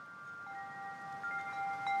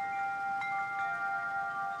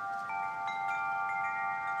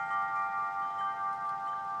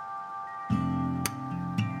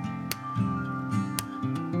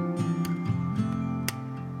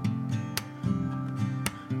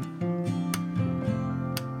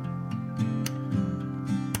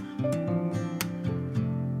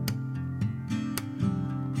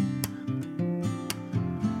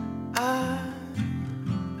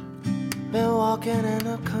walking in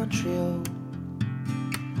a country road,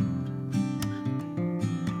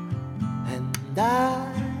 and I've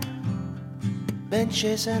been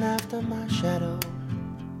chasing after my shadow.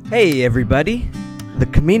 Hey everybody, the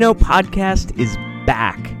Camino podcast is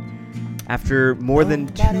back. After more than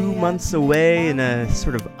 2 months away in a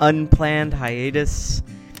sort of unplanned hiatus,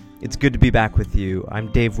 it's good to be back with you.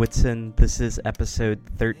 I'm Dave Whitson. This is episode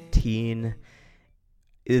 13.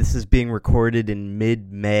 This is being recorded in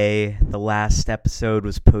mid-May. The last episode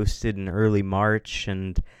was posted in early March,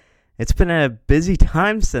 and it's been a busy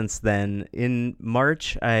time since then. In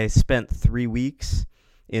March, I spent 3 weeks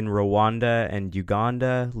in Rwanda and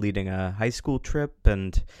Uganda leading a high school trip,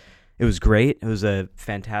 and it was great. It was a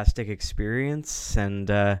fantastic experience, and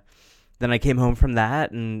then I came home from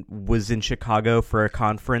that and was in Chicago for a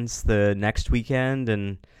conference the next weekend,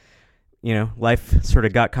 and you know, life sort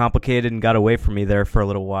of got complicated and got away from me there for a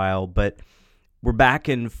little while, but we're back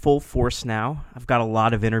in full force now. I've got a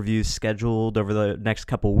lot of interviews scheduled over the next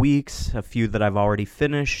couple weeks, a few that I've already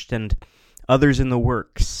finished and others in the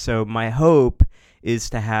works. So my hope is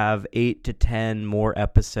to have 8 to 10 more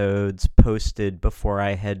episodes posted before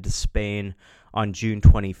I head to Spain on June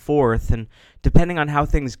 24th. And depending on how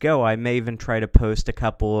things go, I may even try to post a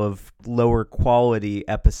couple of lower quality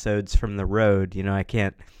episodes from the road. You know, I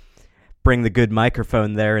can't bring the good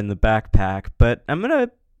microphone there in the backpack, but I'm going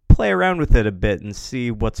to play around with it a bit and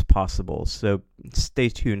see what's possible. So stay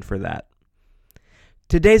tuned for that.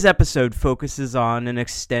 Today's episode focuses on an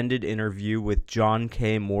extended interview with John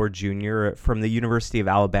K. Moore Jr. from the University of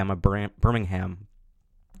Alabama, Birmingham.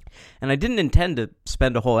 And I didn't intend to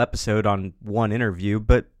spend a whole episode on one interview,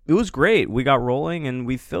 but it was great. We got rolling and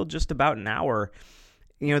we filled just about an hour.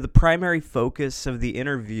 You know, the primary focus of the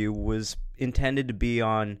interview was intended to be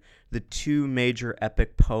on the two major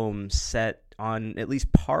epic poems set on at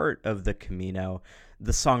least part of the Camino,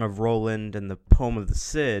 the Song of Roland and the Poem of the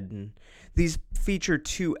Cid. And these feature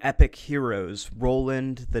two epic heroes,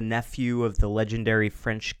 Roland, the nephew of the legendary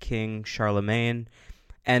French king Charlemagne,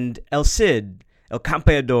 and El Cid, El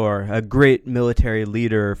Campeador, a great military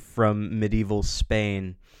leader from medieval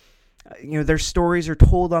Spain. You know, their stories are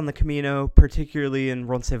told on the Camino, particularly in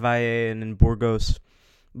Roncesvalles and in Burgos,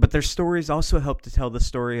 but their stories also help to tell the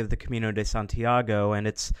story of the Camino de Santiago and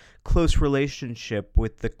its close relationship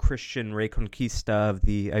with the Christian reconquista of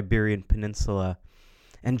the Iberian Peninsula.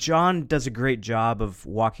 And John does a great job of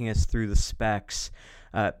walking us through the specs.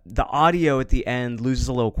 The audio at the end loses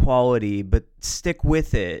a little quality, but stick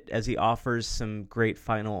with it as he offers some great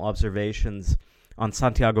final observations on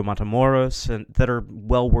Santiago Matamoros and that are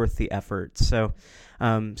well worth the effort. So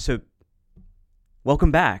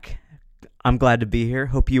welcome back. I'm glad to be here.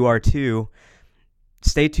 Hope you are too.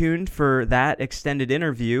 Stay tuned for that extended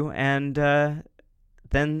interview and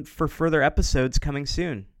then for further episodes coming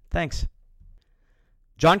soon. Thanks.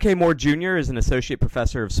 John K. Moore Jr. is an associate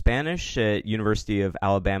professor of Spanish at University of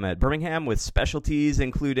Alabama at Birmingham with specialties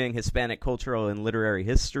including Hispanic cultural and literary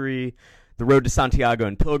history, the road to Santiago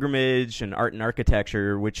and pilgrimage, and art and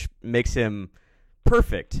architecture, which makes him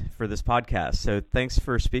perfect for this podcast. So thanks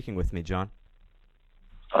for speaking with me, John.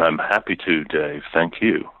 I'm happy to, Dave. Thank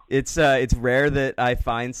you. It's rare that I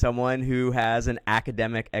find someone who has an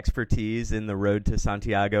academic expertise in the road to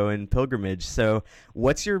Santiago and pilgrimage. So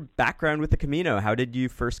what's your background with the Camino? How did you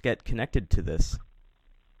first get connected to this?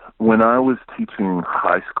 When I was teaching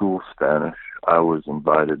high school Spanish, I was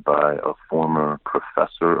invited by a former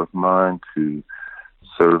professor of mine to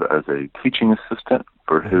serve as a teaching assistant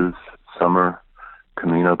for his summer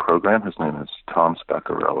Camino program. His name is Tom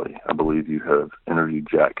Spaccarelli. I believe you have interviewed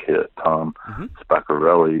Jack Hitt. Tom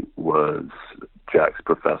Spaccarelli was Jack's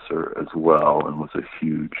professor as well and was a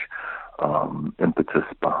huge impetus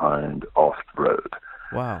behind Off the Road.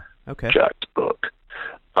 Wow. Okay. Jack's book.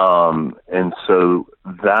 And so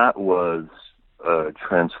that was a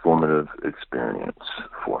transformative experience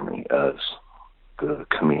for me, as the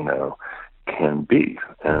Camino can be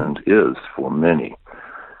and is for many.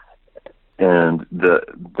 And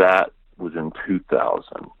that was in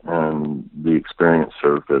 2000, and the experience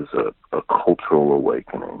served as a cultural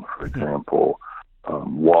awakening. For example,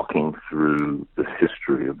 walking through the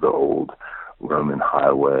history of the old Roman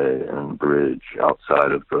highway and bridge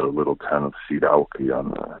outside of the little town of Santiago on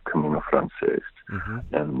the Camino Francés,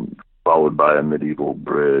 and followed by a medieval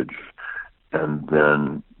bridge, and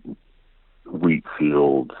then wheat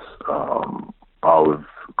fields, olive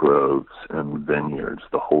groves and vineyards,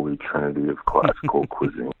 the holy trinity of classical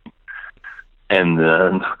cuisine. And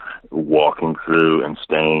then walking through and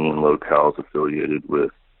staying in locales affiliated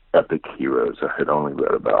with epic heroes I had only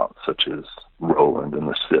read about, such as Roland and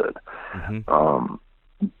the Cid.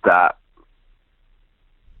 That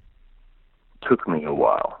took me a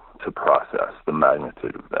while to process the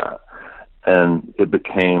magnitude of that. And it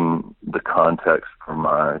became the context for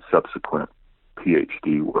my subsequent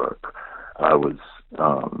PhD work. I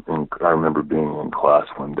remember being in class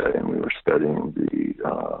one day, and we were studying the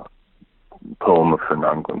poem of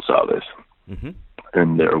Hernan Gonzalez. Mm-hmm.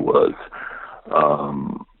 And there was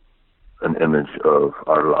an image of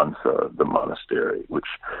Arlanza, the monastery, which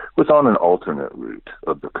was on an alternate route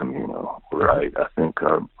of the Camino, right? I think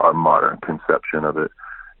our modern conception of it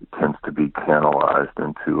tends to be canalized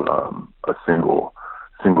into a single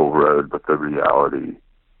road, but the reality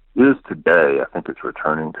is today, I think it's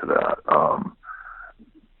returning to that,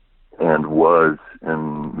 and was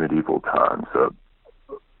in medieval times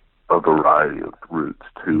a variety of routes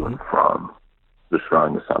to and from the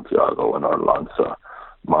shrine of Santiago, and Arlanza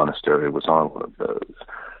monastery was on one of those.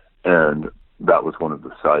 And that was one of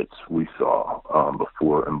the sites we saw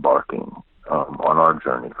before embarking on our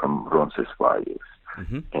journey from Roncesvalles.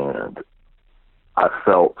 Mm-hmm. And I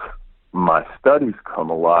felt my studies come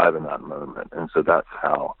alive in that moment. And so that's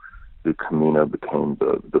how the Camino became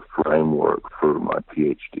the framework for my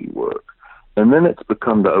PhD work. And then it's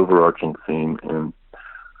become the overarching theme in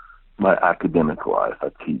my academic life. I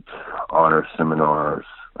teach honor seminars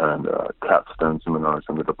and capstone seminars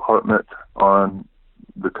in the department on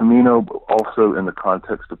the Camino, but also in the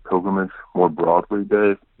context of pilgrimage more broadly,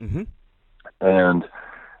 Dave. Mm-hmm. And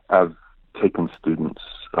I've taken students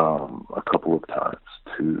a couple of times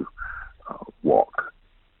to walk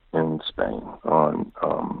in Spain on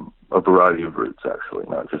a variety of routes, actually,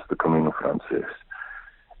 not just the Camino Francés.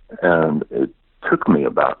 And it took me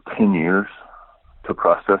about 10 years to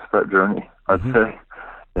process that journey, I'd say,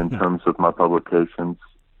 in terms of my publications,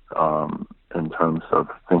 in terms of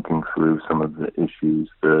thinking through some of the issues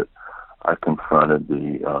that I confronted,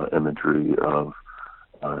 the imagery of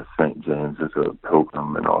St. James as a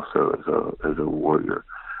pilgrim and also as a warrior.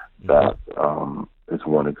 That is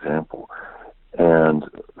one example. And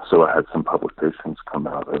so I had some publications come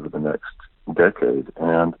out over the next decade,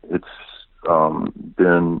 and it's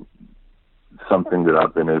been something that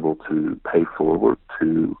I've been able to pay forward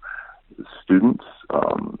to students,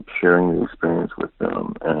 sharing the experience with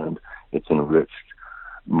them, and it's enriched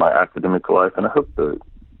my academic life, and I hope the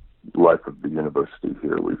life of the university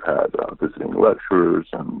here. We've had visiting lecturers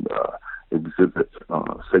and exhibits,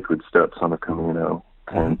 Sacred Steps on the Camino,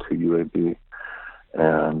 came to UAB,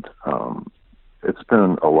 and it's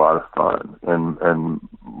been a lot of fun. And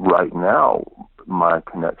right now, my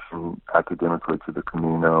connection academically to the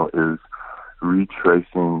Camino is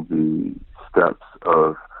retracing the steps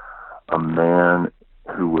of a man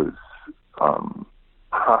who was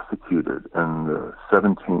prosecuted in the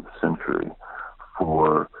 17th century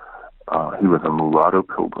for, he was a mulatto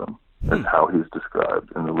pilgrim, is how he's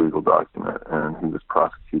described in the legal document, and he was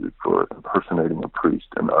prosecuted for impersonating a priest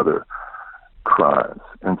and other crimes.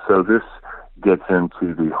 And so this gets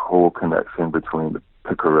into the whole connection between the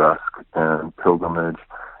picaresque and pilgrimage,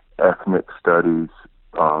 ethnic studies,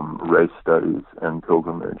 race studies, and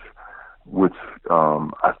pilgrimage, which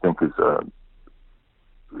I think is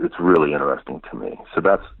it's really interesting to me. So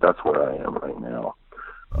that's where I am right now.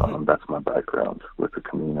 That's my background with the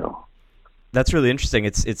Camino. That's really interesting.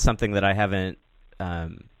 It's something that I haven't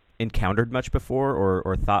encountered much before,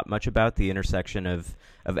 or thought much about, the intersection of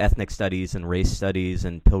ethnic studies and race studies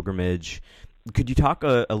and pilgrimage. Could you talk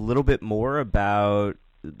a little bit more about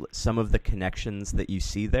some of the connections that you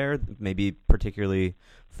see there, maybe particularly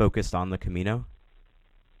focused on the Camino?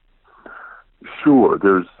 Sure.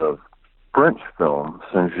 There's a French film,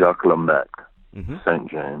 Saint-Jacques-le-Mec,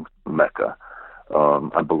 St. James, Mecca.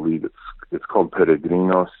 I believe it's called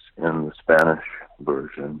Peregrinos in the Spanish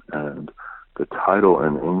version, and the title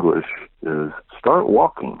in English is Start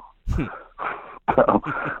Walking. So,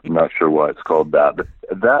 I'm not sure why it's called that, but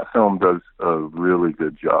that film does a really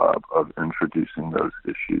good job of introducing those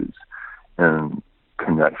issues in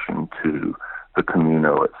connection to the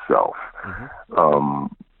Camino itself.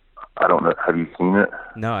 I don't know, have you seen it?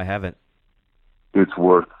 No, I haven't. It's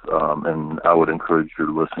worth, and I would encourage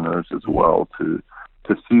your listeners as well to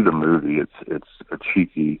see the movie. It's a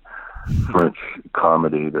cheeky French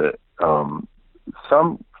comedy that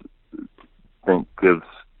some think gives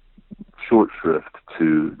short shrift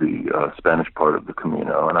to the Spanish part of the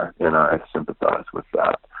Camino, and I sympathize with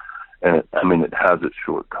that. And it has its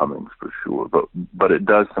shortcomings for sure, but it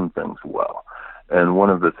does some things well. And one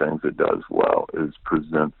of the things it does well is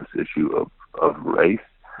present this issue of race.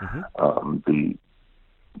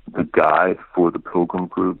 The guide for the pilgrim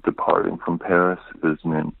group departing from Paris is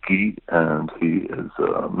named Guy, and he is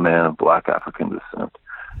a man of Black African descent.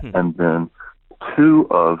 And then two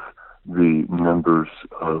of the members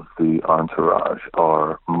of the entourage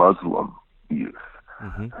are Muslim youth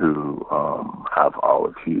who have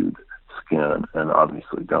olive-hued skin and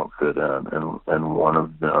obviously don't fit in. And one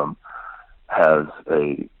of them has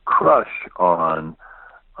a crush on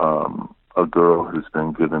a girl who's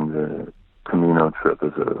been given the Camino trip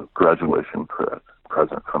as a graduation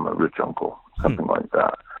present from a rich uncle, something like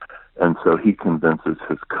that. And so he convinces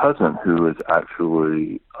his cousin, who is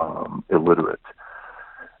actually illiterate,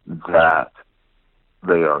 that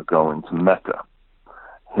they are going to Mecca,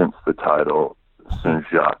 hence the title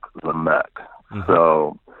Saint-Jacques le Mecque.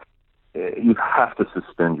 So you have to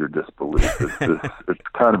suspend your disbelief. It's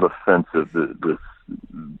kind of offensive that this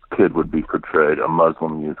kid would be portrayed, a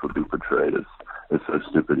Muslim youth would be portrayed as so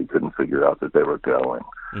stupid he couldn't figure out that they were going,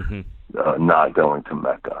 not going to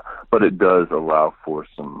Mecca. But it does allow for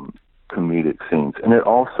some comedic scenes. And it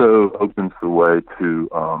also opens the way to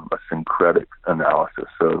a syncretic analysis.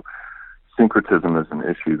 So syncretism is an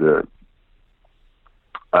issue that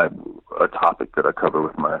a topic that I cover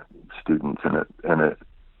with my students, and it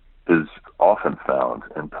is often found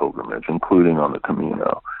in pilgrimage, including on the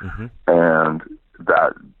Camino. And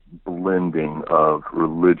that blending of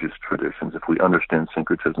religious traditions, if we understand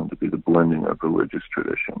syncretism to be the blending of religious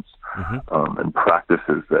traditions and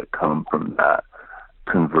practices that come from that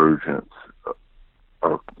convergence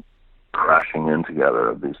or crashing in together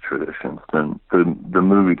of these traditions, then the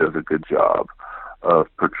movie does a good job of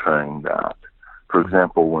portraying that. For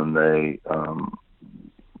example, when they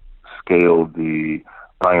scaled the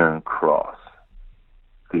Iron Cross,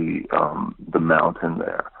 the mountain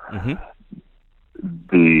there,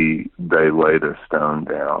 they lay their stone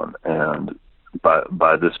down, and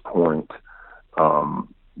by this point,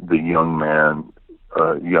 the young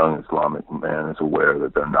Islamic man is aware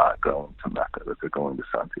that they're not going to Mecca, that they're going to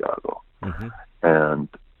Santiago, and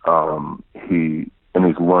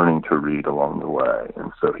he's learning to read along the way,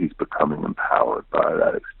 and so he's becoming empowered by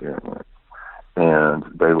that experience. And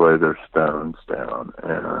they lay their stones down,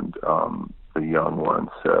 and the young one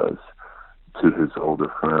says to his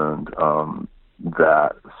older friend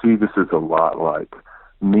that, see, this is a lot like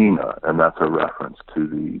Mina, and that's a reference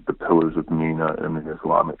to the pillars of Mina in the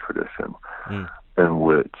Islamic tradition, in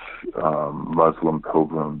which Muslim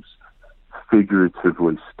pilgrims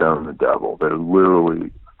figuratively stone the devil. They're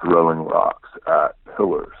literally throwing rocks at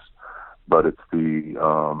pillars, but it's the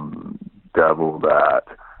devil that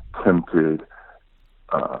tempted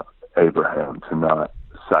Abraham to not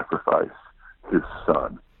sacrifice his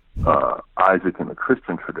son, Isaac in the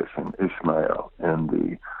Christian tradition, Ishmael in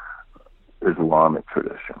the Islamic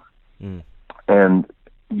tradition. And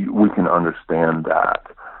we can understand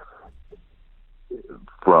that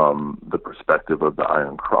from the perspective of the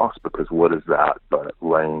Iron Cross, because what is that but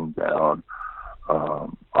laying down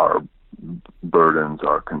our burdens,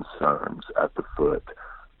 our concerns at the foot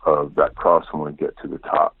of that cross when we get to the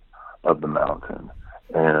top of the mountain.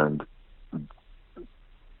 And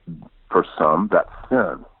for some, that's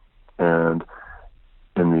sin. And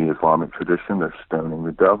in the Islamic tradition, they're stoning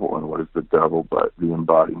the devil. And what is the devil but the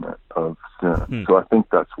embodiment of sin? So I think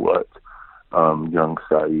that's what young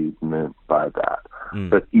Said meant by that.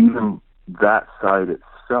 But even that side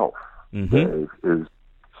itself, Dave, is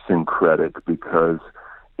syncretic, because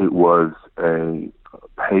it was a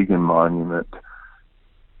pagan monument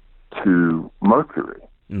to Mercury.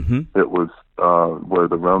 It was where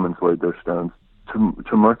the Romans laid their stones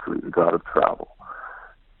to Mercury, the god of travel.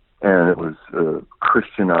 And it was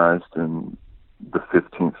Christianized in the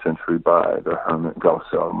 15th century by the hermit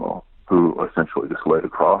Galselmo, who essentially just laid a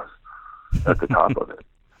cross at the top of it.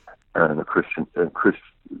 And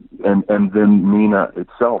and then Mina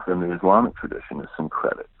itself in the Islamic tradition is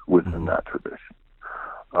syncretic within that tradition,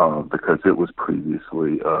 because it was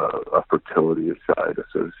previously a fertility site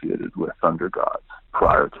associated with thunder gods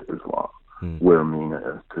prior to Islam, where Mina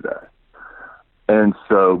is today. And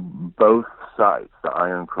so both sites, the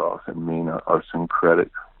Iron Cross and Mina, are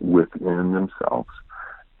syncretic within themselves,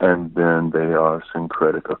 and then they are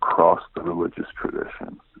syncretic across the religious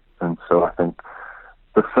traditions. And so I think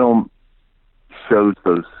the film shows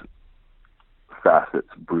those facets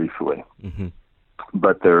briefly,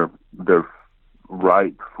 but they're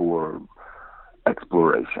ripe for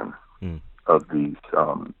exploration of these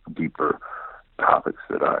deeper topics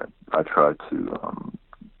that I try to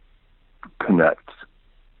connect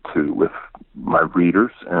to with my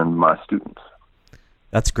readers and my students.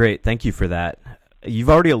 That's great. Thank you for that. You've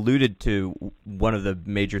already alluded to one of the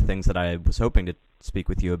major things that I was hoping to speak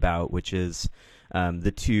with you about, which is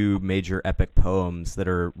the two major epic poems that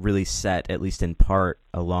are really set, at least in part,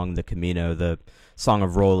 along the Camino, the Song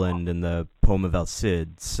of Roland and the Poem of El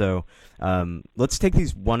Cid. So let's take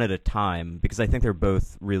these one at a time, because I think they're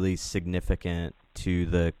both really significant to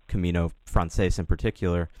the Camino Francés in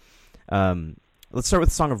particular. Let's start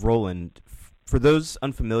with Song of Roland. For those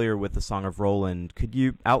unfamiliar with the Song of Roland, could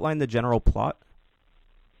you outline the general plot?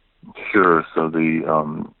 Sure. So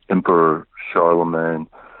the Emperor Charlemagne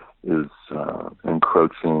is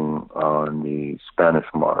encroaching on the Spanish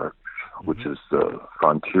March, which is the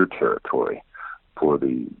frontier territory for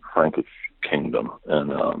the Frankish kingdom,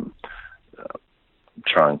 and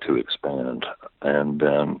trying to expand. And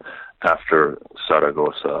then after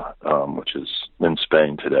Saragossa, which is in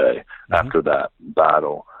Spain today, after that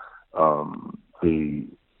battle, the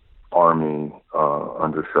army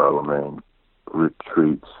under Charlemagne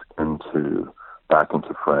retreats back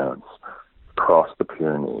into France, across the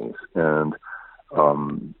Pyrenees, and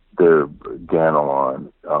there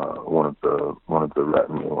Ganelon, one of the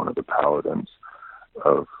retinue, one of the paladins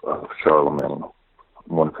of Charlemagne,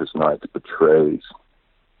 one of his knights, betrays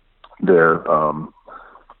their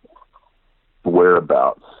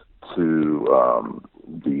whereabouts to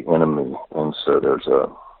the enemy, and so there's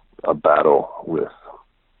a battle with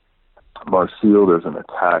Marseille. There's an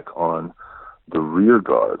attack on the rear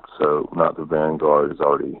guard, so not the vanguard, has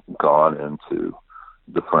already gone into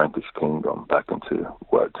the Frankish kingdom, back into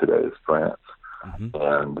what today is France,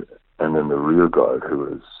 and then the rear guard, who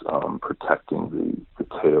is protecting the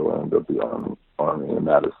tail end of the army, and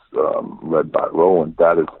that is led by Roland.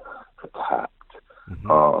 That is attacked.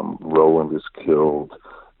 Roland is killed.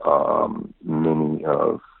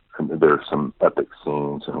 There are some epic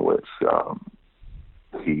scenes in which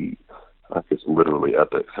he, I guess literally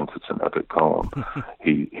epic, since it's an epic poem,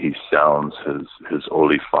 he sounds his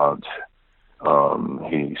olifant.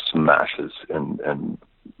 He smashes, and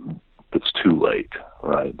it's too late,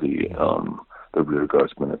 right? The rear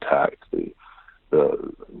guard's been attacked.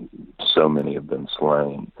 So many have been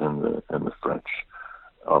slain in the French,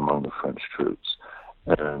 among the French troops,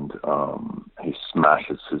 and he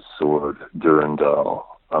smashes his sword, Durandal,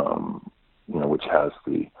 which has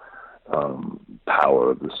the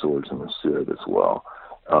power of the swords in the Cid as well,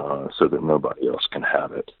 so that nobody else can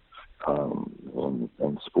have it,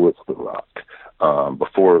 and splits the rock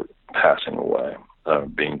before passing away,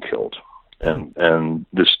 being killed. And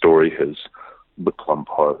this story has become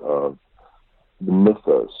part of the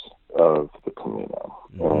mythos of the Camino,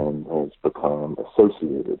 and has become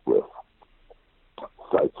associated with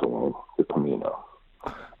sites along the Camino,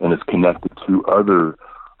 and is connected to other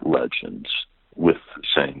legends with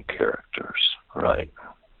same characters, right?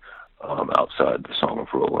 Outside the Song of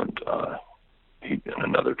Roland, in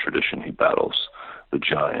another tradition, he battles the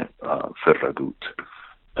giant Ferragut,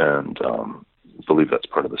 and I believe that's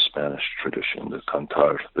part of the Spanish tradition, the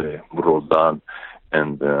Cantar de Roland.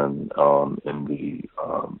 And then in the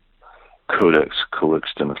Codex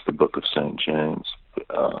Calixtinus, the Book of St. James,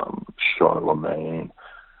 Charlemagne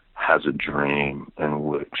has a dream in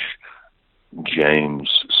which James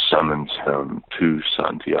summons him to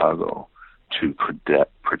Santiago to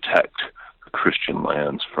protect the Christian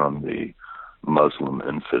lands from the Muslim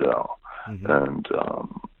infidel. And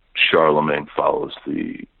Charlemagne follows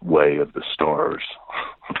the way of the stars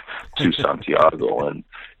to Santiago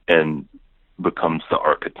and becomes the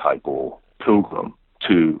archetypal pilgrim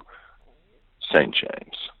to St.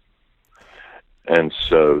 James. And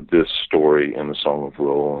so this story in the Song of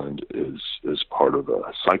Roland is part of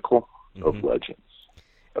a cycle of legends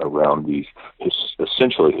around these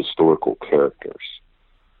essentially historical characters.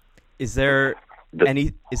 Is there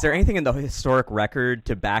anything in the historic record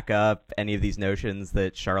to back up any of these notions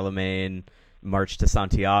that Charlemagne marched to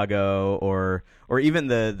Santiago, or even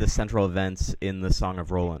the central events in the Song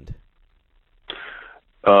of Roland?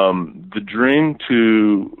 The dream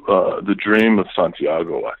of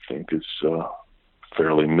Santiago, I think, is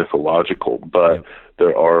fairly mythological, but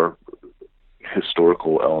there are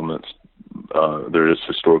historical elements. There is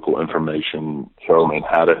historical information. Charlemagne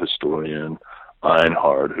had a historian,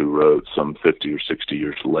 Einhard, who wrote some 50 or 60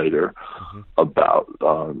 years later about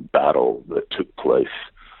battle that took place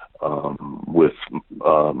with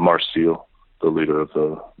Marseille, the leader of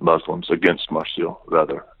the Muslims, against Marseille,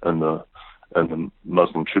 rather, and the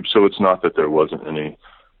Muslim troops. So it's not that there wasn't any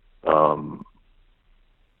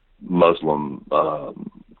Muslim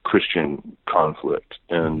Christian conflict,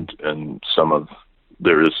 and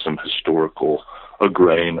there is some a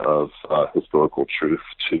grain of historical truth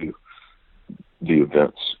to the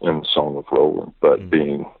events in the Song of Roland, but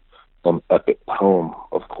being an epic poem,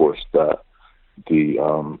 of course, that the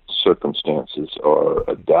circumstances are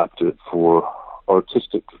adapted for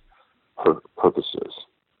artistic purposes.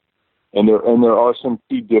 And there are some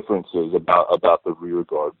key differences about the rear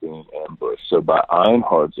guard being ambushed. So by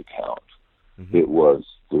Einhard's account, it was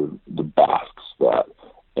the Basques that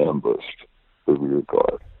ambushed the rear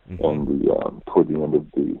guard, and toward the end of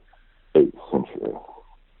the 8th century.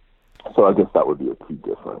 So I guess that would be a key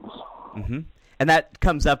difference. And that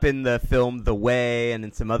comes up in the film The Way and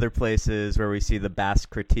in some other places where we see the Basque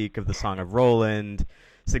critique of the Song of Roland,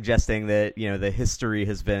 suggesting that the history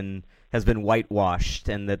has been whitewashed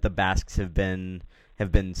and that the Basques have been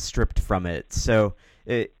stripped from it. So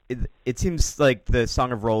it seems like the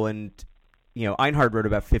Song of Roland, Einhard wrote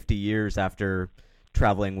about 50 years after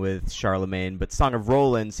traveling with Charlemagne, but Song of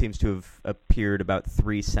Roland seems to have appeared about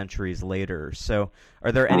 3 centuries later. So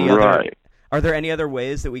are there any other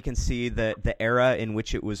ways that we can see the era in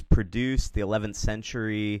which it was produced, the 11th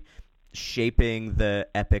century, shaping the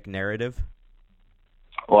epic narrative?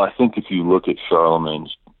 Well, I think if you look at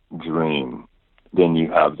Charlemagne's dream, then you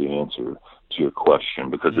have the answer to your question,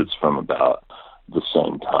 because it's from about the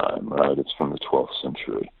same time, right? It's from the 12th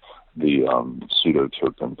century, the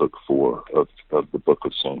Pseudo-Turpin Book 4 of the Book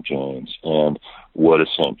of St. James. And what is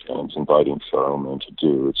St. James inviting Charlemagne to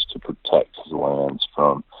do? It's to protect his lands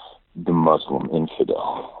from the Muslim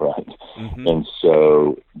infidel, right? And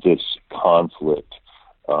so this conflict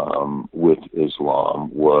with Islam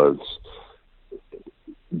was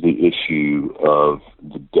the issue of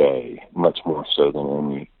the day, much more so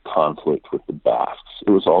than any conflict with the Basques.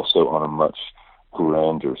 It was also on a much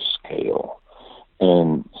grander scale.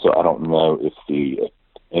 And so I don't know if the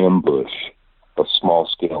ambush, a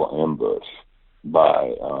small-scale ambush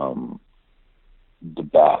by the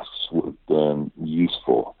Basques would have been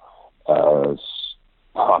useful as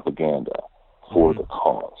propaganda for the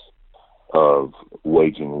cause of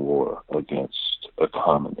waging war against a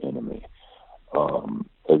common enemy,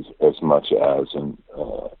 as much as an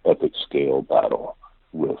epic scale battle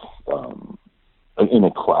with in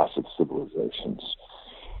a class of civilizations,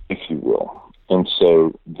 if you will. And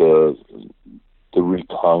so the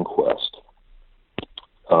reconquest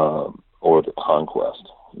or the conquest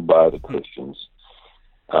by the Christians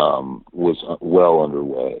was well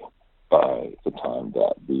underway by the time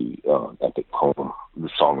that the epic poem, the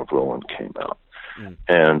Song of Roland, came out.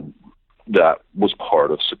 And that was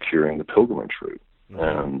part of securing the pilgrimage route,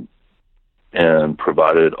 and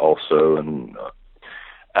provided also an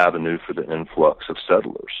avenue for the influx of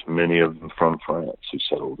settlers, many of them from France, who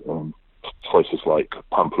settled in places like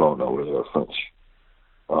Pamplona, where there are French,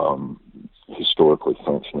 historically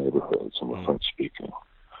French neighborhoods, and were French speaking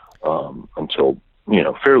until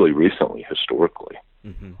fairly recently, historically.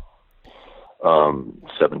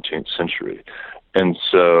 17th century. And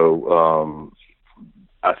so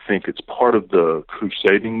I think it's part of the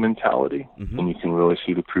crusading mentality, and you can really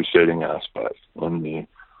see the crusading aspect in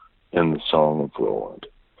the Song of Roland.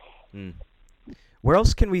 Where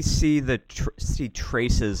else can we see see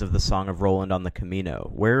traces of the Song of Roland on the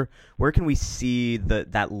Camino? Where can we see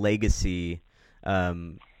that legacy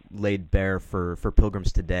laid bare for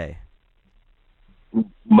pilgrims today?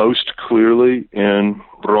 Most clearly in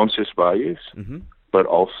Roncesvalles, but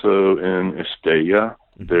also in Estella.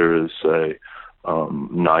 There is a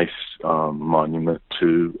nice monument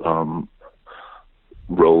to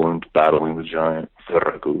Roland battling the giant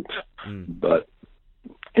Ferragut. But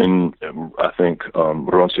I think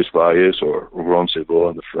Roncesvalles, or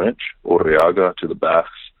Roncesvalles in the French, or Reaga to the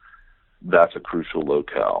Basques, that's a crucial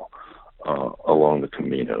locale along the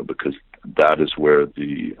Camino, because that is where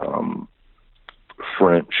the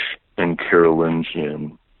French and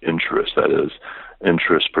Carolingian interests, that is,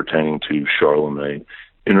 interests pertaining to Charlemagne,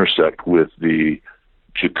 intersect with the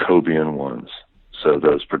Jacobean ones, so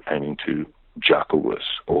those pertaining to Jacobus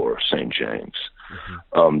or St. James.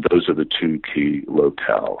 Those are the two key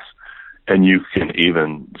locales. And you can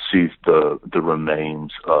even see the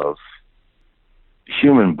remains of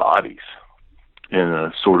human bodies in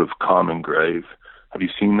a sort of common grave. Have you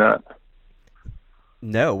seen that?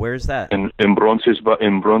 No, where's that? In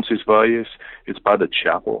Roncesvalles, it's by the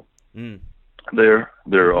chapel. There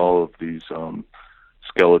are all of these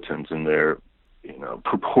skeletons, and they're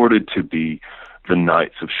purported to be the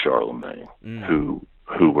knights of Charlemagne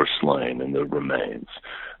who were slain in the remains.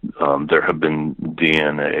 There have been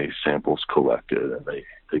DNA samples collected, and they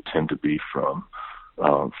tend to be from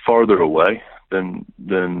farther away than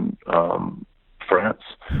France,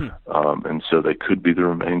 and so they could be the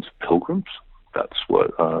remains of pilgrims. That's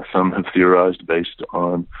what some have theorized, based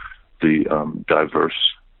on the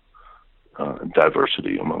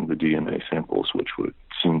diversity among the DNA samples, which would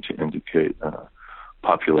seem to indicate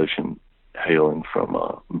population hailing from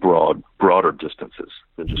broader distances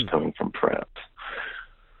than just coming from France.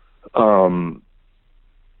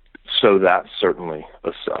 so that's certainly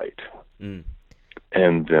a site. Mm.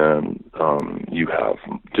 And then you have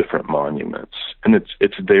different monuments, and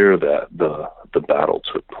it's there that the battle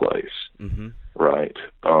took place, mm-hmm. right?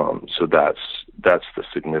 So that's the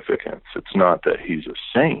significance. It's not that he's a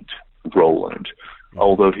saint, Roland, mm-hmm.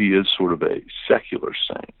 although he is sort of a secular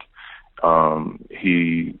saint.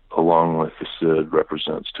 He, along with the Cid,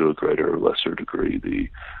 represents to a greater or lesser degree the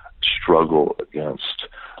struggle against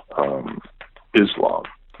Islam,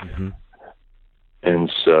 mm-hmm. and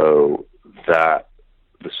so that.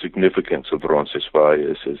 The significance of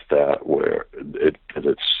Roncesvalles is that where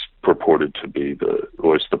it's purported to be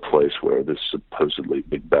it's the place where this supposedly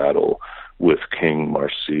big battle with King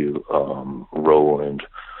Marsil, Roland,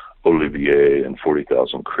 Olivier, and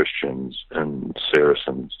 40,000 Christians and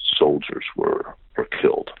Saracen soldiers were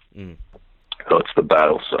killed. Mm. So it's the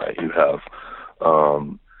battle site. You have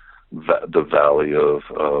the valley of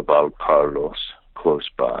Valcarlos close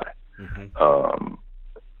by. Mm-hmm.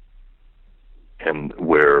 And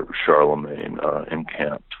where Charlemagne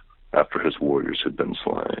encamped after his warriors had been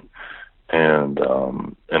slain, and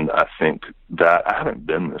I think that I haven't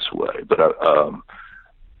been this way, but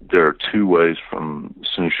there are two ways from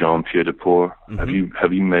Saint-Jean-Pied-de-Port. Mm-hmm.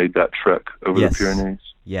 Have you made that trek over the Pyrenees?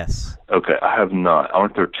 Yes. Okay, I have not.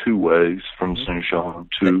 Aren't there two ways from Mm-hmm. Saint-Jean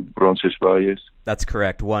to Roncesvalles? That's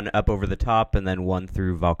correct. One up over the top, and then one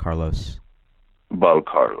through Valcarlos.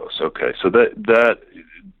 Valcarlos. Okay, so that.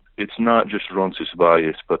 It's not just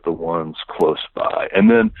Roncesvalles, but the ones close by.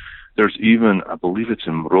 And then there's even, I believe it's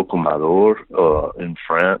in Rocamadour in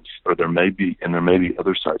France, or there may be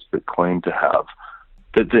other sites that claim to have,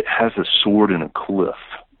 that has a sword in a cliff,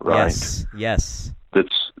 right? Yes.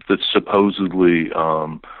 That's supposedly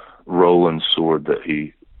Roland's sword that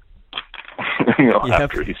he,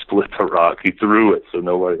 after he split the rock, he threw it so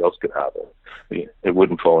nobody else could have it. It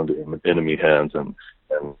wouldn't fall into enemy hands, and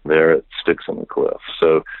there it sticks in the cliff.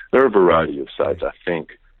 So there are a variety of sites. I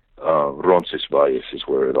think Roncesvalles is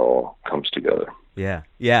where it all comes together. Yeah,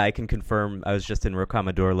 I can confirm. I was just in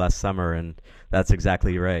Rocamadour last summer, and that's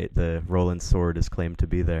exactly right. The Roland sword is claimed to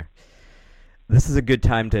be there. This is a good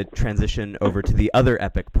time to transition over to the other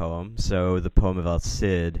epic poem, so the Poem of El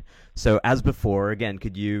Cid. So as before, again,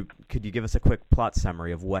 could you give us a quick plot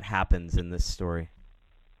summary of what happens in this story?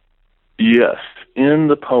 Yes, in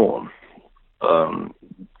the poem,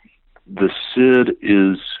 the Cid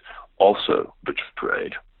is also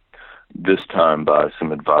betrayed, this time by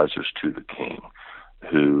some advisors to the king,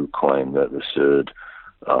 who claim that the Cid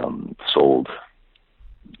sold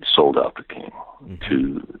out the king mm-hmm.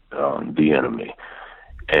 to the enemy,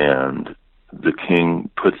 and the king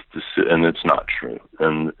puts the Cid, and it's not true,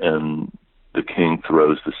 and the king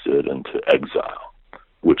throws the Cid into exile,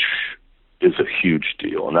 which is a huge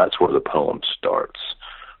deal, and that's where the poem starts,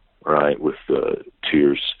 right, with the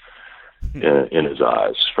tears in his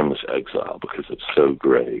eyes from this exile, because it's so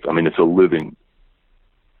grave. I mean, it's a living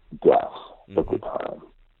death mm-hmm. at the time.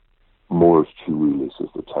 Mors civilis is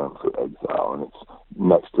the term for exile, and it's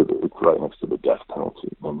right next to the death penalty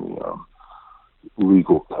in the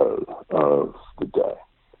legal code of the day.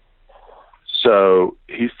 So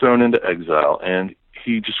he's thrown into exile, and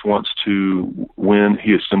he just wants to win.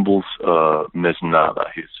 He assembles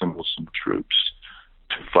mesnada. He assembles some troops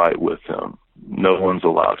to fight with him. No one's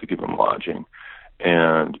allowed to give him lodging,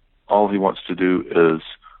 and all he wants to do is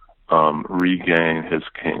regain his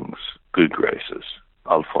king's good graces,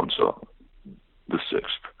 Alfonso VI.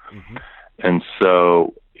 Mm-hmm. And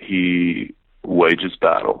so he wages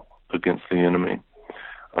battle against the enemy,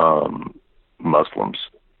 Muslims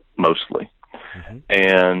mostly, mm-hmm.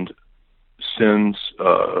 and sends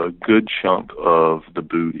a good chunk of the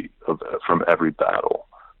booty from every battle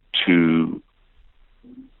to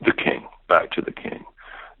the king, back to the king,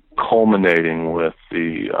 culminating with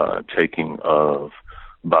the taking of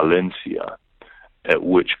Valencia, at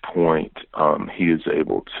which point he is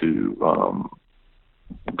able to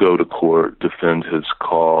go to court, defend his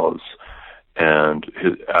cause, and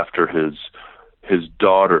after his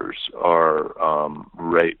daughters are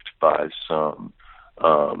raped by some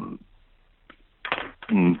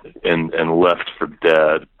and left for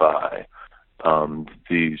dead by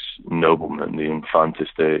these noblemen, the Infantes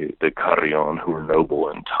de Carrion, who are noble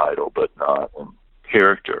in title but not in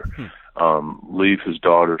character, leave his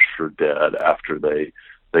daughters for dead after they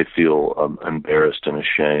feel embarrassed and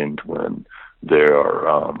ashamed when they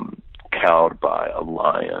are cowed by a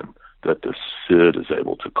lion that the Cid is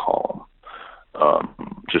able to calm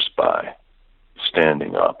just by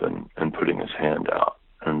standing up and putting his hand out.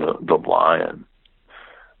 And the lion,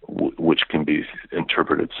 which can be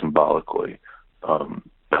interpreted symbolically,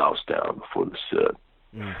 bows down before the Cid.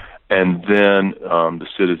 And then the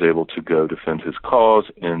Cid is able to go defend his cause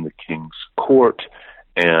in the king's court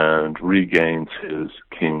and regains his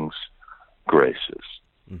king's graces.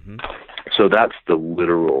 Mm-hmm. So that's the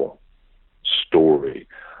literal story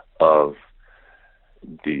of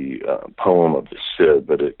the poem of the Cid,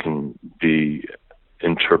 but it can be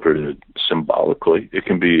interpreted symbolically. It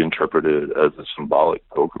can be interpreted as a symbolic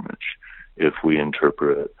pilgrimage if we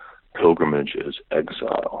interpret pilgrimage as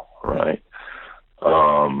exile, right?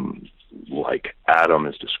 Like Adam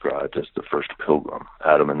is described as the first pilgrim.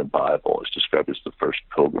 Adam in the Bible is described as the first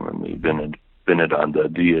pilgrim in the Benedanda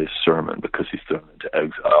Dies sermon because he's thrown into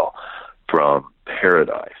exile from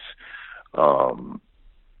paradise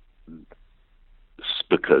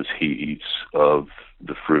because he eats of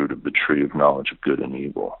the fruit of the tree of knowledge of good and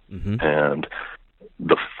evil. Mm-hmm. And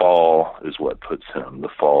the fall is what puts him, the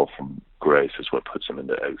fall from grace is what puts him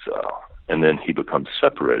into exile. And then he becomes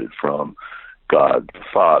separated from God the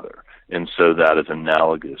Father. And so that is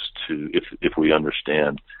analogous to, if we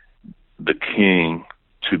understand the king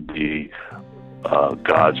to be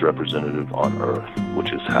God's representative on earth,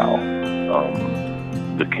 which is how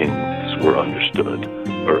the kings were understood,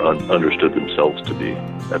 or understood themselves to be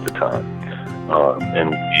at the time.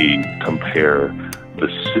 And we compare the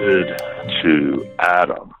Cid to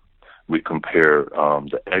Adam. We compare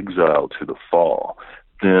the exile to the fall.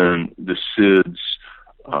 Then the Cid's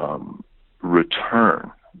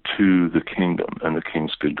return to the kingdom and the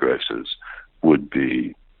king's good graces would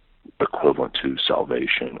be equivalent to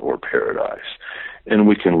salvation or paradise. And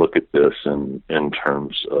we can look at this in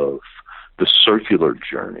terms of the circular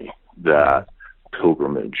journey that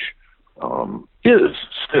pilgrimage is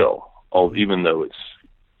still, even though it's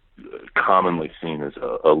commonly seen as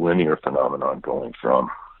a linear phenomenon going from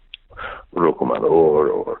Rocomador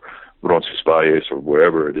or Roncesvalles or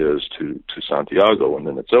wherever it is to Santiago, and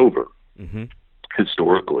then it's over. Mm-hmm.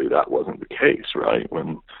 Historically, that wasn't the case, right?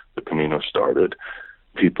 When the Camino started,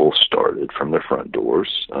 people started from their front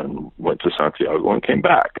doors and went to Santiago and came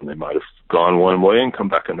back, and they might have gone one way and come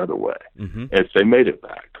back another way, if they made it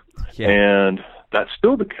back. Yeah. And that's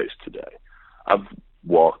still the case today. I've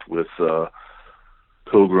walked with a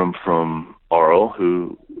pilgrim from Arles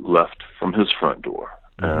who left from his front door,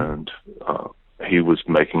 and he was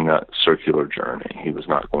making that circular journey. He was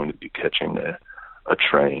not going to be catching a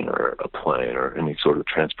train or a plane or any sort of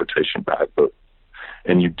transportation back,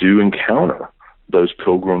 and you do encounter those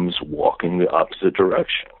pilgrims walking the opposite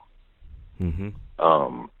direction. Mm-hmm.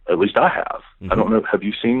 At least I have. Mm-hmm. I don't know. Have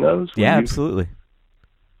you seen those? Yeah, absolutely.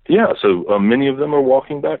 Yeah. So many of them are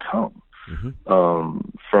walking back home. Mm-hmm.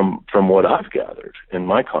 From what I've gathered in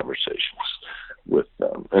my conversations with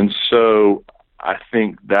them. And so I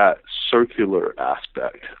think that circular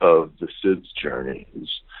aspect of the Cid's journey is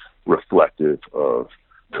reflective of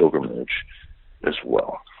pilgrimage as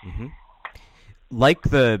well. Mm-hmm. Like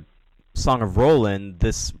the Song of Roland,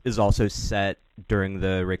 this is also set during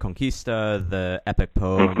the Reconquista. The epic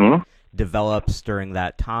poem develops during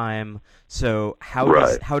that time. So how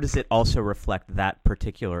does it also reflect that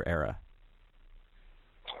particular era?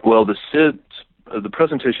 Well, the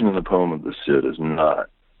presentation in the poem of the Cid is not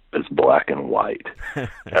as black and white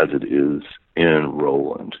as it is in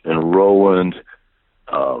Roland. In Roland,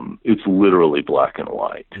 it's literally black and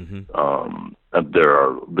white. Mm-hmm. There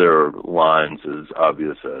are lines as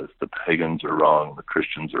obvious as the pagans are wrong, the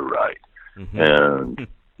Christians are right, and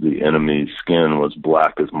the enemy's skin was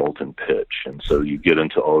black as molten pitch. And so you get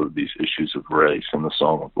into all of these issues of race in the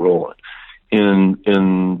Song of Roland. In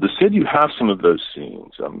the Cid, you have some of those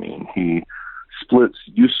scenes. I mean, he splits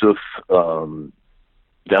Yusuf down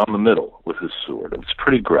the middle with his sword. It's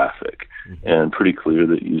pretty graphic and pretty clear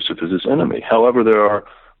that Yusuf is his enemy. However, there are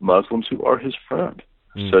Muslims who are his friend,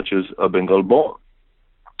 such as Aben Galbon,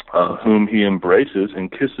 whom he embraces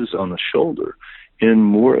and kisses on the shoulder in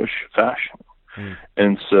Moorish fashion.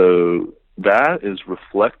 And so that is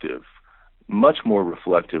reflective, much more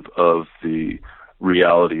reflective of the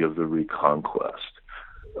reality of the Reconquest,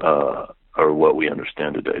 or what we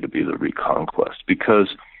understand today to be the Reconquest,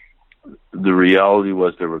 because the reality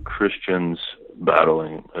was there were Christians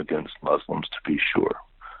battling against Muslims, to be sure,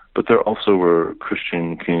 but there also were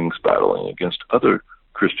Christian kings battling against other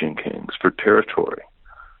Christian kings for territory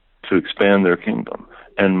to expand their kingdom,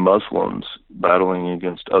 and Muslims battling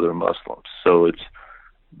against other Muslims. So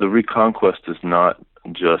the Reconquest is not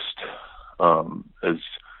just as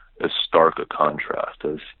stark a contrast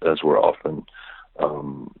as we're often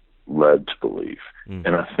led to believe.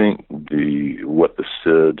 And I think the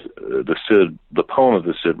poem of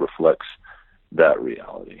the Cid reflects that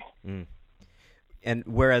reality. And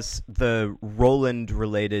whereas the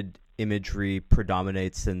Roland-related imagery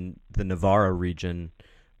predominates in the Navarra region,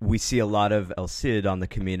 we see a lot of El Cid on the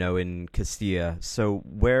Camino in Castilla. So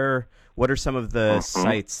what are some of the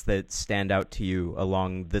sites that stand out to you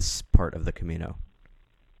along this part of the Camino?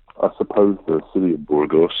 I suppose the city of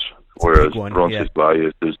Burgos, whereas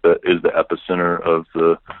Roncesvalles is the epicenter of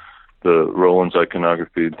the Roland's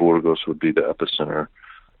iconography. Burgos would be the epicenter.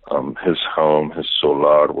 His home, his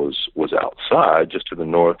solar, was outside, just to the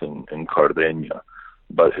north in Cardeña,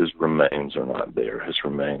 but his remains are not there. His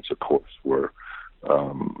remains, of course, were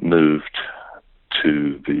moved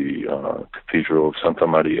to the Cathedral of Santa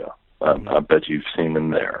Maria. I bet you've seen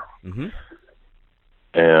them there. Mm-hmm.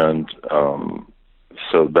 And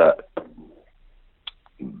so that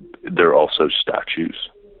there are also statues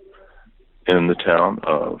in the town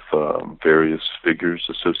of various figures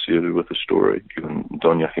associated with the story, even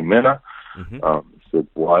Doña Jimena, Cid's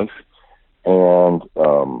wife, and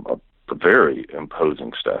a very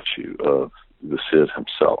imposing statue of the Cid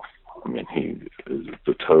himself. I mean, he is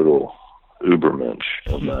the total Ubermensch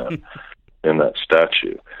in that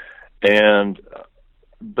statue.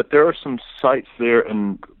 But there are some sites there,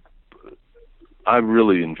 and I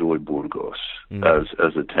really enjoy Burgos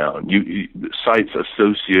as a town. Sites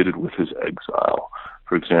associated with his exile.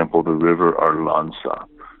 For example, the river Arlanza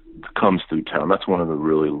comes through town. That's one of the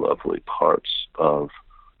really lovely parts of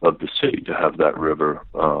the city, to have that river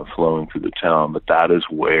flowing through the town. But that is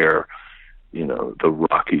where, the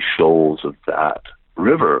rocky shoals of that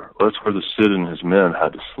river, that's where the Cid and his men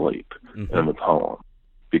had to sleep in the poem,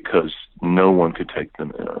 because no one could take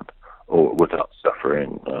them in or without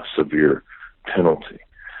suffering a severe penalty.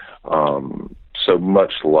 So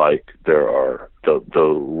much like there are the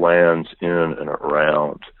lands in and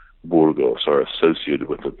around Burgos are associated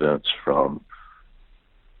with events from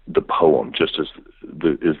the poem, just as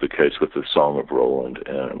is the case with the Song of Roland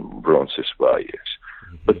and Roncesvalles.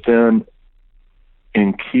 But then,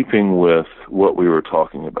 in keeping with what we were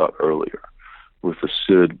talking about earlier, with the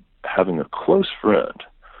Cid having a close friend,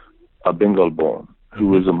 Aben Galbon, who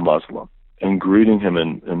was a Muslim, and greeting him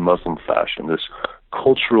in Muslim fashion, this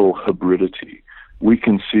cultural hybridity we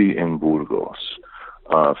can see in Burgos.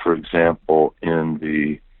 For example, in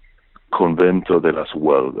the Convento de las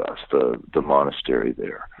Huelgas, the monastery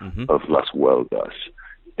there of Las Huelgas.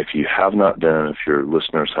 If you have not been, if your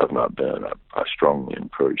listeners have not been, I strongly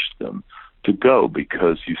encourage them to go,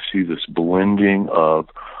 because you see this blending of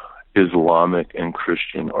Islamic and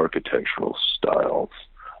Christian architectural styles,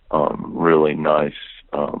 really nice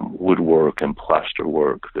woodwork and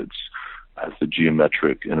plasterwork that has the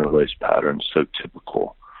geometric interlaced patterns so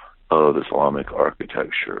typical of Islamic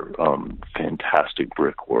architecture, fantastic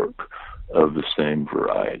brickwork of the same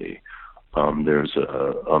variety. There's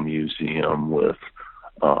a museum with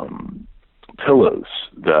pillows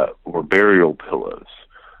that were burial pillows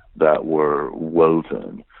that were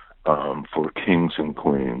woven for kings and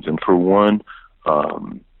queens. And for one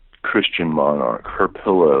Christian monarch, her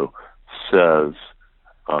pillow says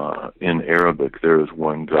in Arabic, there is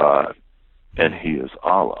one God, and he is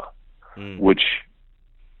Allah, which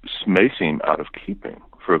may seem out of keeping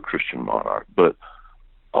for a Christian monarch, but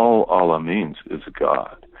all Allah means is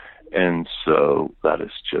God. And so that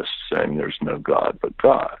is just saying there's no God but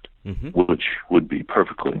God, which would be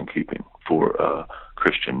perfectly in keeping for a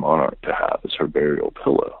Christian monarch to have as her burial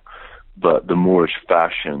pillow. But the Moorish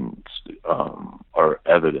fashions are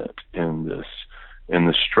evident in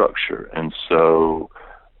this structure. And so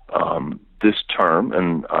this term,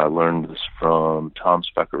 and I learned this from Tom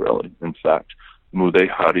Spaccarelli, in fact,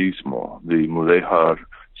 mudejarismo, the mudéjar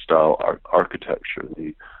style architecture.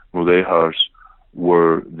 The mudéjars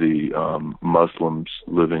were the Muslims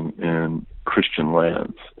living in Christian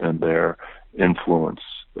lands, and their influence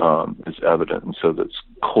is evident. And so this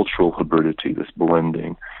cultural hybridity, this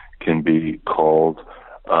blending, can be called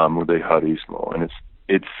mudejarismo. And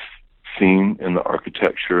it's seen in the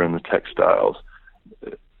architecture and the textiles,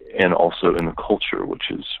 and also in the culture,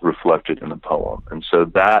 which is reflected in the poem. And so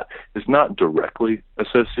that is not directly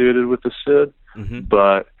associated with the Cid,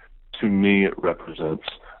 but to me it represents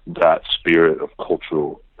that spirit of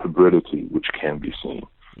cultural hybridity which can be seen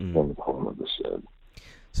in the poem of the Cid.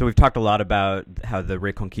 So we've talked a lot about how the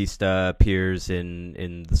reconquista appears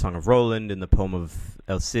in the Song of Roland, in the Poem of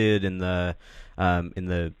El Cid, in the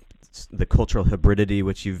cultural hybridity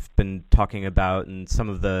which you've been talking about, and some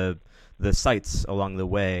of the sites along the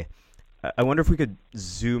way. I wonder if we could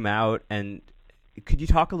zoom out, and could you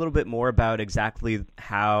talk a little bit more about exactly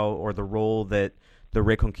how, or the role that the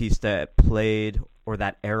Reconquista played, or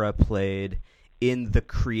that era played, in the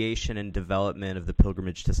creation and development of the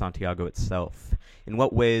pilgrimage to Santiago itself? In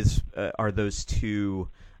what ways are those two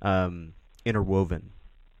interwoven?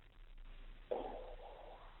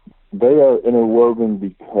 They are interwoven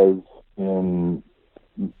because in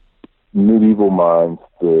medieval minds,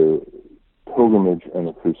 the pilgrimage and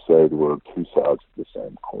the crusade were two sides of the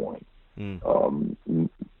same coin.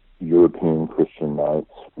 European Christian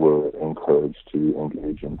knights were encouraged to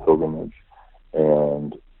engage in pilgrimage,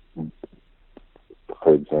 and,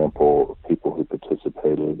 for example, people who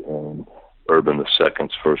participated in Urban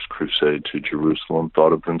II's first crusade to Jerusalem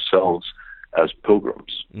thought of themselves as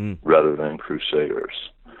pilgrims rather than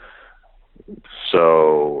crusaders.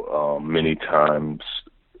 So many times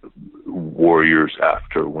warriors,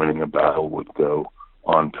 after winning a battle, would go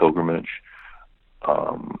on pilgrimage,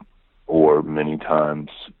 or many times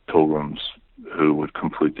pilgrims who would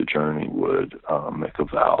complete the journey would make a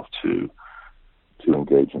vow to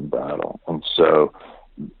engage in battle. And so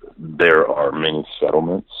there are many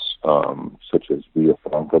settlements, such as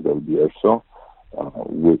Villafranca del Bierzo,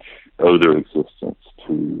 which owe their existence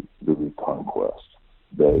to the Reconquest.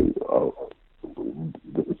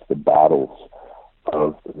 It's the battles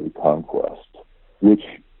of the Reconquest, which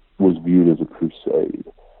was viewed as a crusade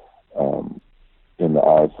in the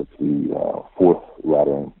eyes of the Fourth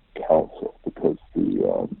Lateran Council, because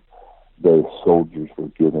the soldiers were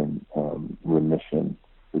given remission,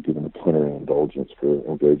 were given a plenary indulgence for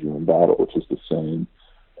engaging in battle, which is the same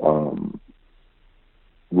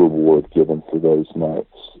reward given for those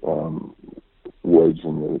knights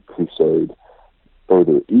waging the crusade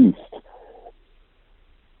further east.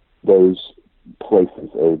 Those places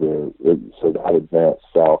over, so that advance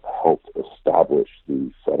south helped establish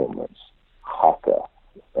the settlements. Jaca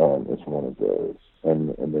is one of those,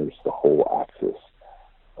 and there's the whole axis.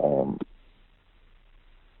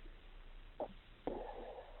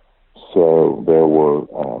 So there were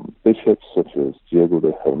bishops such as Diego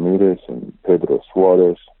de Ramirez and Pedro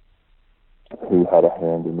Suarez who had a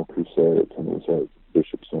hand in the crusade, and there was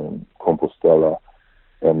bishops in Compostela,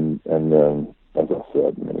 and then, as I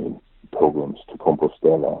said, many pilgrims to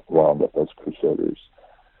Compostela wound up as crusaders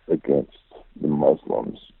against the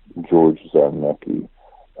Muslims. George Zarnecki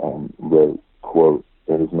wrote, quote,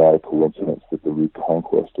 "It is not a coincidence that the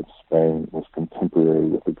reconquest of Spain was contemporary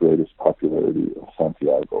with the greatest popularity of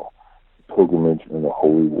Santiago. Pilgrimage and the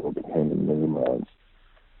Holy War became in many minds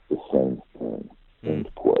the same thing,"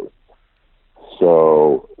 end quote.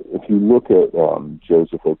 So if you look at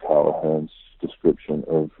Joseph O'Callahan's description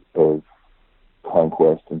of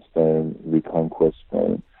conquest in Spain, reconquest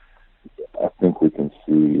Spain, I think we can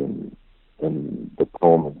see in the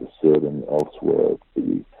Poem of the Cid and elsewhere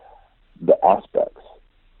the aspects,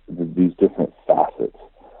 these different facets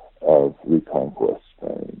of reconquest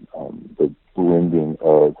Spain, the blending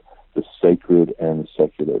of the sacred and the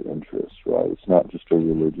secular interests, right? It's not just a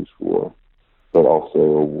religious war, but also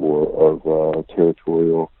a war of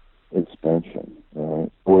territorial expansion, right?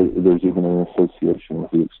 Or there's even an association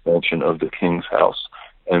with the expansion of the king's house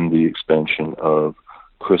and the expansion of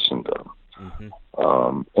Christendom.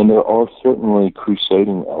 And there are certainly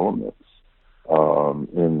crusading elements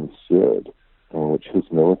in the Cid, in which his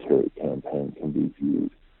military campaign can be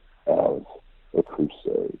viewed as a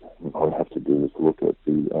crusade. And all you have to do is look at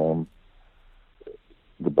the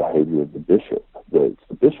behavior of the bishop. It's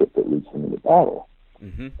the bishop that leads him into battle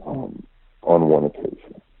on one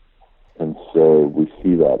occasion. And so we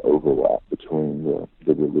see that overlap between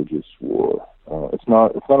the religious war. It's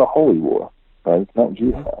not a holy war, right? It's not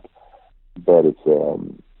jihad, but it's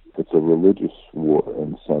a religious war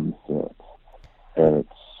in some sense, and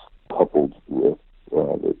it's coupled with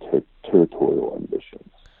the territorial ambitions.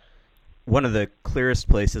 One of the clearest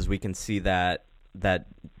places we can see that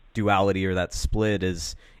duality or that split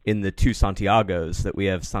is in the two Santiagos, that we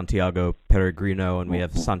have Santiago Peregrino and we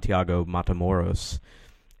have Santiago Matamoros.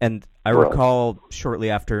 And I recall shortly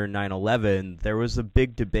after 9/11, there was a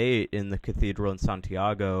big debate in the cathedral in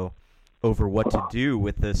Santiago over what to do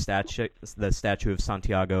with the statue of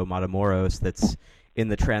Santiago Matamoros that's in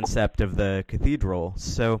the transept of the cathedral.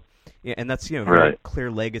 So, yeah, and that's a very clear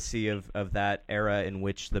legacy of that era in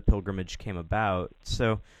which the pilgrimage came about.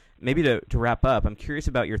 So, maybe to wrap up, I'm curious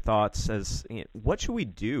about your thoughts as what should we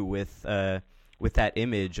do with that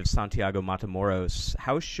image of Santiago Matamoros?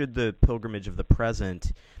 How should the pilgrimage of the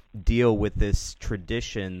present deal with this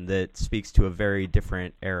tradition that speaks to a very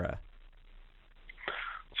different era?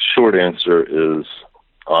 Short answer is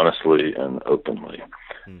honestly and openly,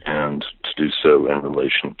 and to do so in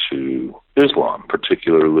relation to Islam,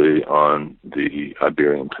 particularly on the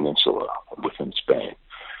Iberian Peninsula within Spain.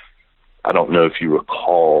 I don't know if you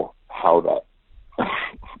recall how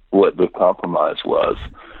what the compromise was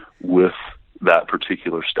with that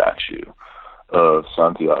particular statue of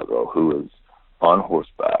Santiago, who is on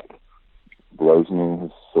horseback, blazoning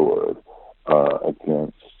his sword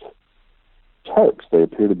against Turks. They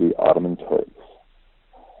appear to be Ottoman Turks.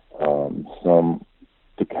 Some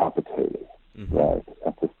decapitated, right,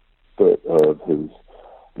 at the foot of his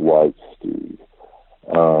white steed.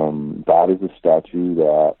 That is a statue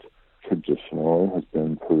that traditionally has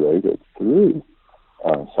been paraded through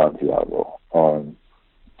Santiago on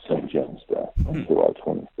St. James Day, on July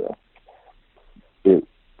 25th. It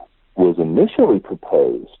was initially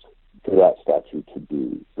proposed for that statue to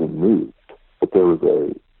be removed, but there was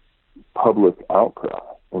a public outcry,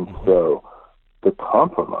 and so the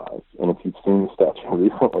compromise, and if you've seen the statue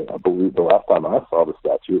recently, I believe the last time I saw the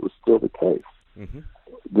statue, it was still the case.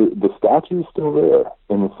 The statue is still there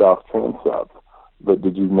in the South Transept, but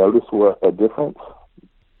did you notice a difference?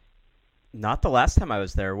 Not the last time I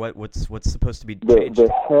was there. What's supposed to be changed? The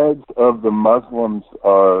heads of the Muslims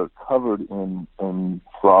are covered in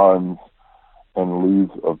fronds and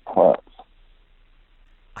leaves of plants.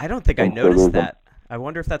 I don't think I noticed that. I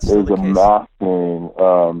wonder if that's still the case. There's a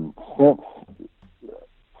masking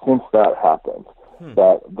since that happened.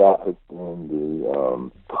 That has been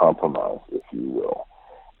the compromise, if you will,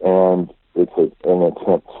 and it's an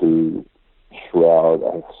attempt to shroud,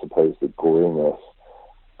 I suppose, the goriness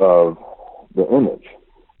of the image,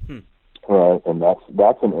 right? And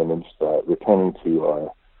that's an image that, returning to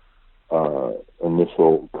our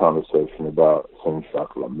initial conversation about Saint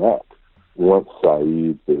Jacques Lamet, once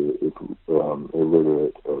Saeed, the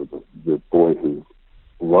illiterate, or the boy who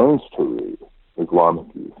learns to read, Islamic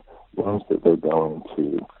youth, learns that they're going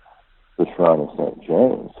to the shrine of St.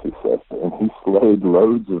 James, he says, and he slayed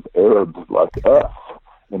loads of Arabs like us.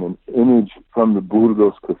 And an image from the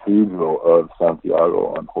Burgos Cathedral of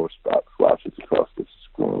Santiago on horseback flashes across the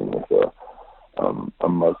screen with a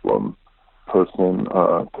Muslim person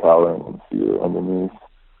cowering in fear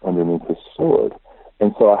underneath his sword.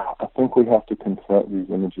 And so I think we have to confront these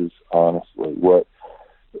images honestly. What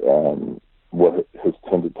has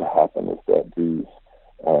tended to happen is that these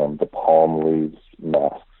the palm leaves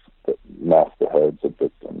mask the heads of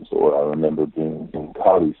victims. Or I remember being in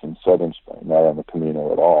Cádiz in southern Spain, not on the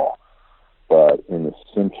Camino at all, but in the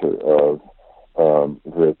center of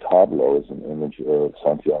the tableau is an image of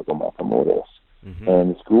Santiago Matamoros.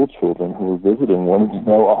 And the school children who were visiting wanted to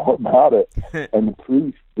know all about it. And the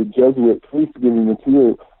priest, the Jesuit priest giving the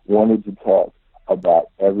tour, wanted to talk about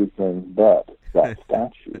everything but that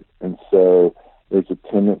statue. And so there's a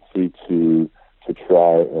tendency to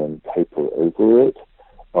try and paper over it.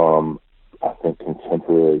 I think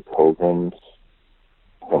contemporary pilgrims,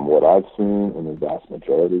 from what I've seen, in the vast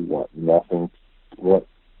majority,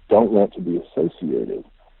 don't want to be associated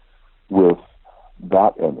with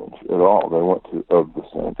that image at all. They want to, of the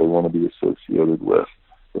saint, they want to be associated with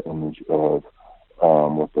the image of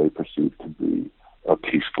what they perceive to be a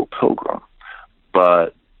peaceful pilgrim.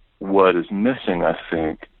 But what is missing, I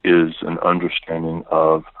think, is an understanding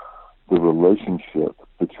of the relationship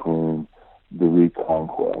between the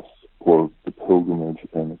reconquest, or the pilgrimage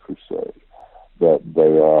and the crusade, that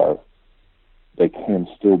they can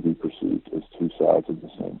still be perceived as two sides of the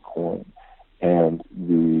same coin. And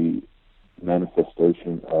the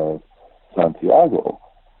manifestation of Santiago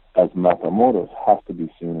as Matamoros has to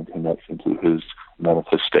be seen in connection to his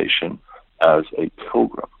manifestation as a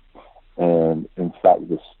pilgrim. And in fact,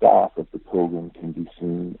 the staff of the pilgrim can be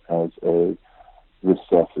seen as a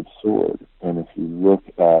recessive sword. And if you look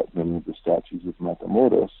at many of the statues of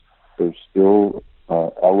Matamoros, there's still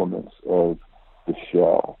elements of the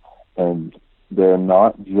shell. And they're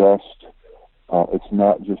not just, it's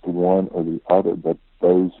not just one or the other, but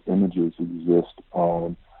those images exist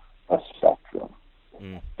on a spectrum.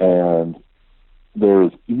 And there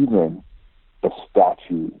is even a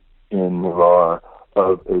statue in Navarre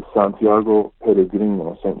of a Santiago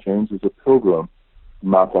Peregrino, St. James is a pilgrim,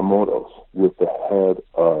 Matamoros, with the head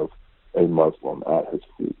of a Muslim at his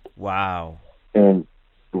feet. Wow. And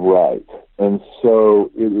right. And so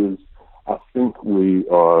it is, I think we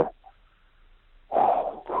are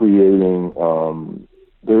creating,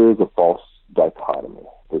 there is a false dichotomy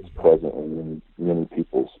that's present in many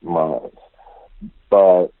people's minds.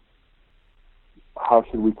 But how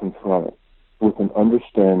should we confront it? With an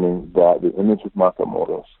understanding that the image of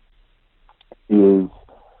Matamoros is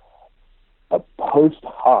a post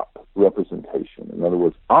hoc representation. In other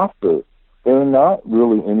words, after, there are not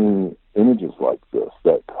really any images like this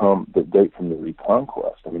that date from the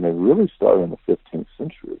Reconquest. I mean, they really start in the 15th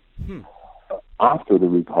century. After the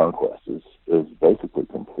Reconquest is basically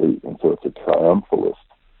complete, and so it's a triumphalist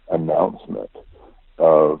announcement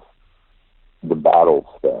of the battles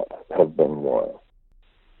that have been won.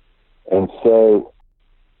 And so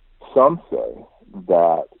some say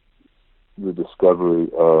that the discovery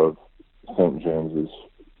of St. James's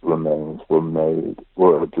remains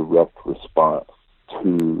were a direct response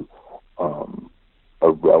to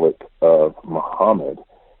a relic of Muhammad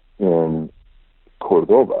in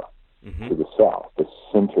Cordoba, to the south, the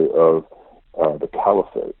center of the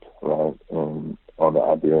caliphate, right, on the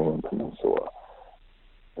Iberian Peninsula.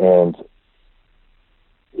 And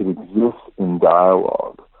it exists in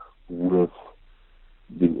dialogue with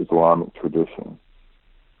the Islamic tradition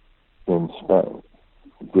in Spain,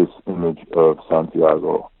 this image of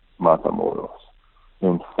Santiago Matamoros.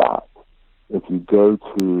 In fact, if you go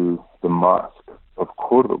to the Mosque of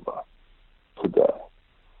Cordoba today,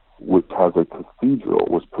 which has a cathedral,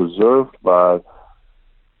 was preserved by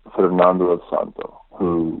Fernando el Santo,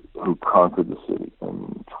 who conquered the city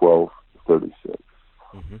in 1236.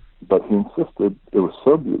 But he insisted it was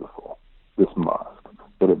so beautiful, this mosque,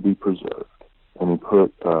 that it be preserved. And he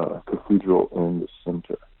put a cathedral in the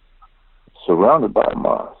center, surrounded by a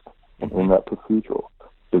mosque. And in that cathedral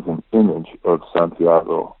is an image of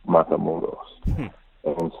Santiago Matamoros.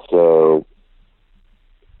 And so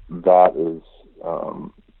that is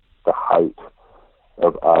the height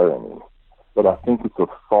of irony. But I think it's a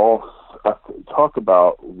false... talk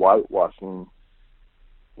about whitewashing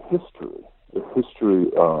history, the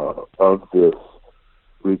history of this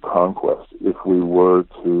reconquest. If we were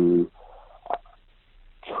to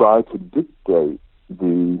try to dictate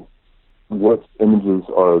what images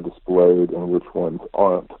are displayed and which ones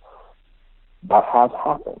aren't, that has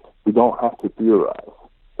happened. We don't have to theorize.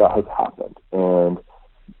 That has happened. And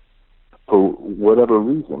for whatever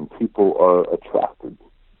reason, people are attracted.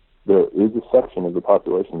 There is a section of the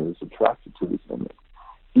population that is attracted to this image.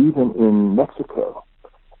 Even in Mexico,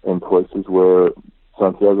 in places where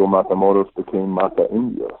Santiago Matamoros became Mata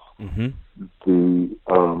Indios, the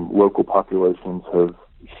local populations have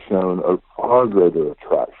shown a far greater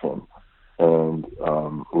attraction and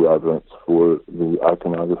reverence for the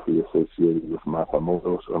iconography associated with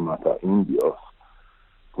Matamoros or Mata Indios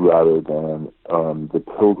rather than the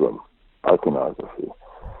pilgrim iconography.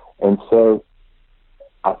 And so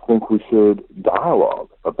I think we should dialogue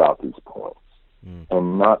about these points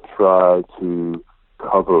and not try to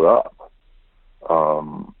cover up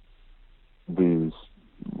these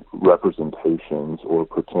representations or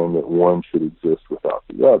pretend that one should exist without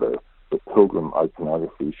the other. The pilgrim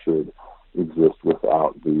iconography should exist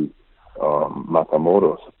without the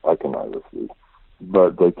Matamoros iconography.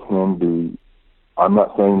 But they can be, I'm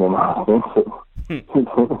not saying they're not offensive.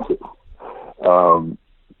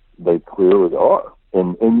 They clearly are.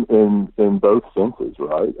 In both senses,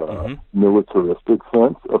 right? Militaristic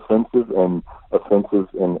sense, offensive, and offensive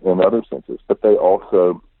in other senses. But they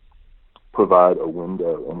also provide a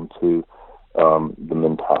window into the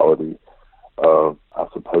mentality of, I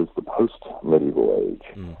suppose, the post-medieval age.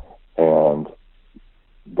 And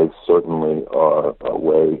they certainly are a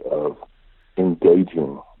way of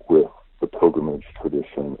engaging with the pilgrimage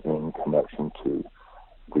tradition in connection to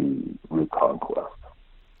the reconquest.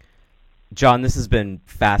 John, this has been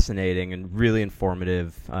fascinating and really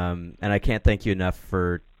informative, and I can't thank you enough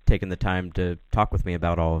for taking the time to talk with me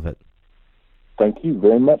about all of it. Thank you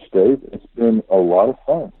very much, Dave. It's been a lot of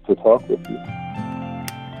fun to talk with you.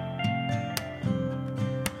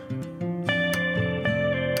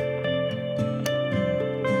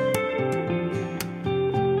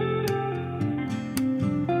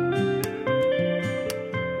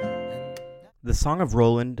 The Song of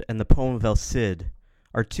Roland and the Poem of El Cid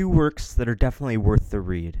are two works that are definitely worth the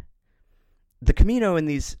read. The Camino in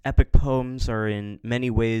these epic poems are in many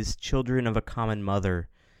ways children of a common mother,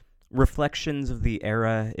 reflections of the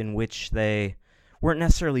era in which they weren't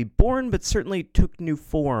necessarily born, but certainly took new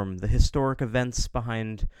form, the historic events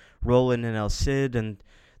behind Roland and El Cid and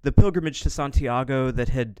the pilgrimage to Santiago that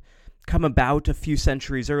had come about a few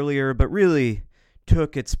centuries earlier, but really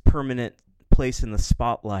took its permanent place in the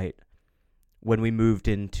spotlight when we moved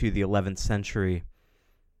into the 11th century.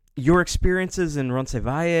 Your experiences in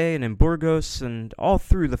Roncesvalles and in Burgos and all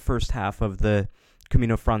through the first half of the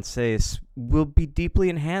Camino Francés will be deeply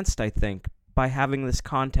enhanced, I think, by having this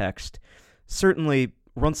context. Certainly,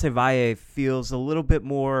 Roncesvalles feels a little bit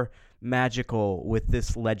more magical with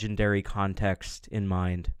this legendary context in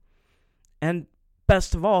mind. And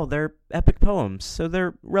best of all, they're epic poems, so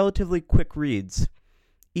they're relatively quick reads.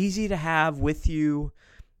 Easy to have with you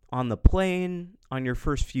on the plane, on your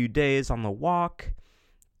first few days on the walk,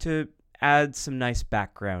 to add some nice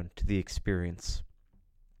background to the experience.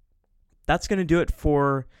 That's going to do it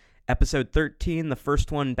for episode 13, the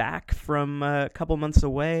first one back from a couple months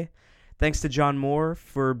away. Thanks to John Moore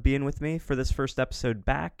for being with me for this first episode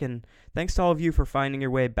back, and thanks to all of you for finding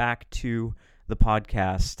your way back to the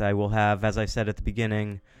podcast. I will have, as I said at the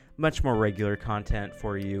beginning, much more regular content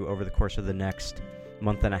for you over the course of the next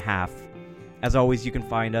month and a half. As always, you can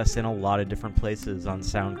find us in a lot of different places, on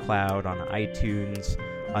SoundCloud, on iTunes,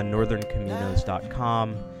 on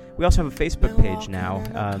northerncaminos.com. We also have a Facebook page now.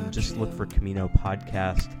 Just look for Camino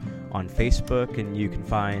Podcast on Facebook, and you can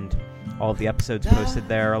find all of the episodes posted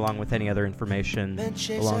there, along with any other information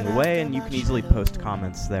along the way, and you can easily post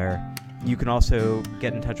comments there. You can also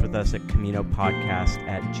get in touch with us at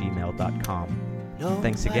caminopodcast@gmail.com.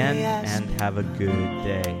 Thanks again, and have a good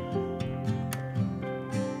day.